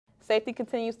Safety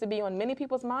continues to be on many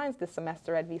people's minds this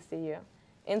semester at VCU.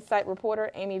 Insight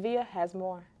reporter Amy Villa has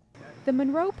more. The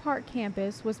Monroe Park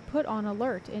campus was put on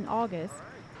alert in August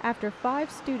after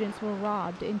 5 students were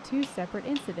robbed in 2 separate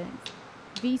incidents.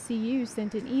 VCU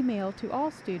sent an email to all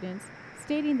students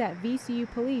stating that VCU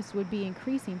police would be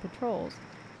increasing patrols,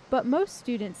 but most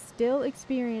students still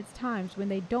experience times when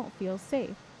they don't feel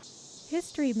safe.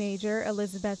 History major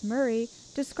Elizabeth Murray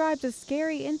describes a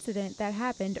scary incident that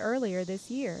happened earlier this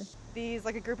year.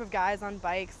 A group of guys on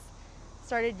bikes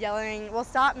started yelling,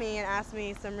 stopped me and asked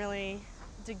me some really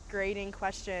degrading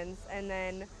questions, and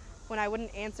then when I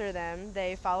wouldn't answer them,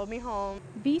 they followed me home.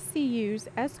 VCU's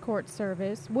escort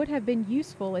service would have been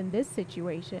useful in this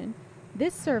situation.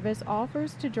 This service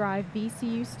offers to drive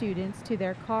VCU students to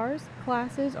their cars,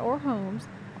 classes, or homes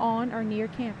on or near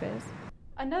campus.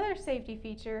 Another safety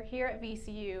feature here at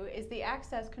VCU is the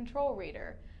Access Control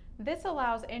Reader. This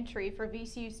allows entry for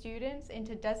VCU students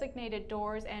into designated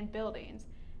doors and buildings,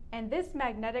 and this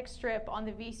magnetic strip on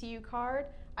the VCU card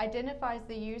identifies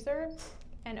the user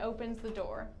and opens the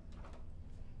door.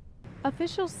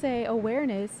 Officials say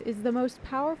awareness is the most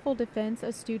powerful defense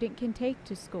a student can take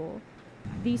to school.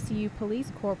 VCU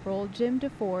Police Corporal Jim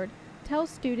DeFord tells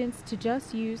students to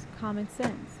just use common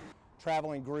sense.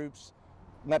 Traveling groups,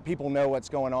 let people know what's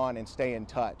going on and stay in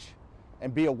touch.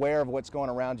 And be aware of what's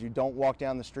going around you. Don't walk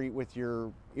down the street with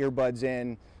your earbuds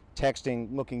in,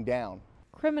 texting, looking down.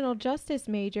 Criminal justice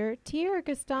major Tiara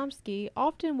Gostomski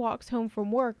often walks home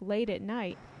from work late at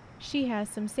night. She has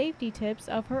some safety tips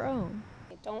of her own.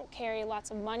 Don't carry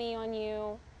lots of money on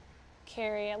you.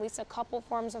 Carry at least a couple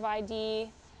forms of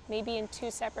ID, maybe in 2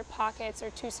 separate pockets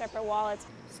or 2 separate wallets.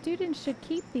 Students should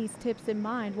keep these tips in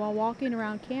mind while walking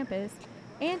around campus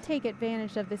and take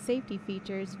advantage of the safety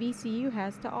features VCU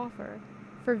has to offer.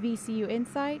 For VCU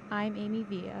Insight, I'm Amy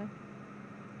Villa.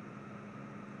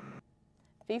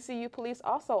 VCU police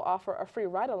also offer a free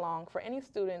ride-along for any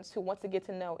students who want to get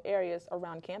to know areas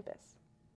around campus.